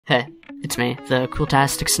Hey, it's me, the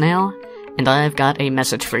cooltastic snail, and I've got a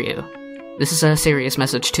message for you. This is a serious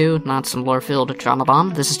message too, not some lore-filled drama bomb.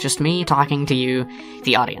 This is just me talking to you,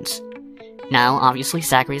 the audience. Now, obviously,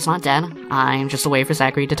 Zachary is not dead. I'm just a way for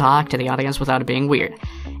Zachary to talk to the audience without it being weird.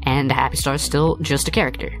 And Happy Star's still just a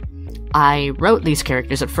character. I wrote these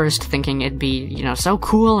characters at first thinking it'd be, so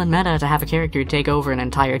cool and meta to have a character take over an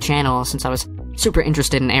entire channel since I was super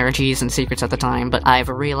interested in ARGs and secrets at the time, but I've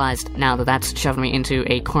realized now that that's shoved me into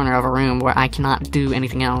a corner of a room where I cannot do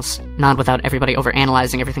anything else, not without everybody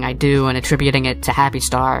overanalyzing everything I do and attributing it to Happy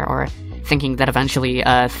Star, or thinking that eventually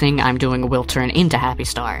a thing I'm doing will turn into Happy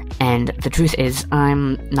Star. And the truth is,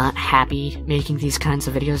 I'm not happy making these kinds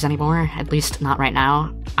of videos anymore, at least not right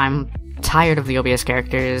now. I'm tired of the OBS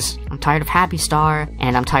characters, I'm tired of Happy Star,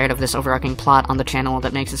 and I'm tired of this overarching plot on the channel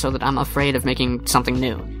that makes it so that I'm afraid of making something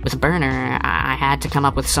new. With Burner, I had to come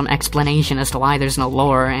up with some explanation as to why there's no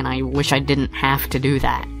lore, and I wish I didn't have to do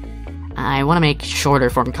that. I want to make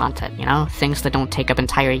shorter form content, things that don't take up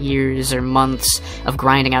entire years or months of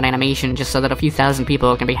grinding out animation just so that a few thousand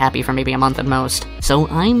people can be happy for maybe a month at most. So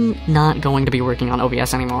I'm not going to be working on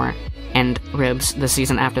OBS anymore, and Ribs, the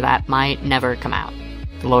season after that, might never come out.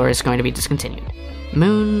 The lore is going to be discontinued.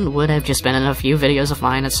 Moon would have just been in a few videos of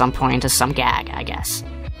mine at some point as some gag, I guess.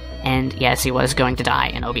 And yes, he was going to die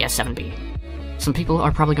in OBS 7B. Some people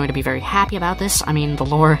are probably going to be very happy about this. I mean, the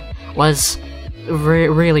lore was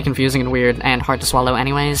really confusing and weird and hard to swallow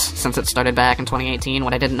anyways, since it started back in 2018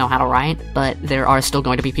 when I didn't know how to write, but there are still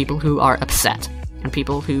going to be people who are upset, and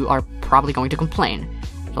people who are probably going to complain.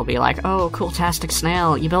 They'll be like, oh, cooltastic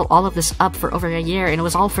snail, you built all of this up for over a year and it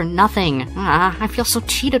was all for nothing. I feel so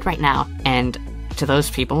cheated right now. And to those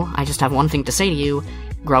people, I just have one thing to say to you: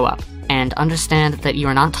 grow up. And understand that you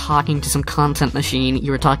are not talking to some content machine,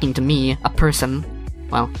 you are talking to me, a person.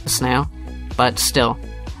 Well, a snail. But still,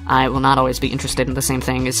 I will not always be interested in the same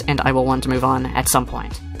things, and I will want to move on at some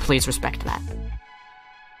point. Please respect that.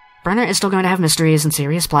 Burner is still going to have mysteries and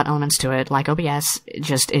serious plot elements to it, like OBS,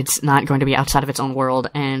 just it's not going to be outside of its own world,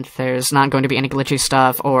 and there's not going to be any glitchy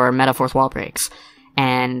stuff or meta fourth wall breaks.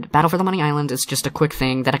 And Battle for the Money Island is just a quick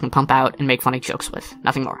thing that I can pump out and make funny jokes with,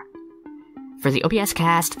 nothing more. For the OBS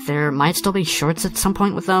cast, there might still be shorts at some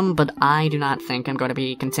point with them, but I do not think I'm going to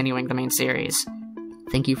be continuing the main series.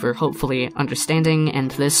 Thank you for hopefully understanding,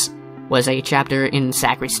 and this was a chapter in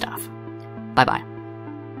Zachary stuff. Bye-bye.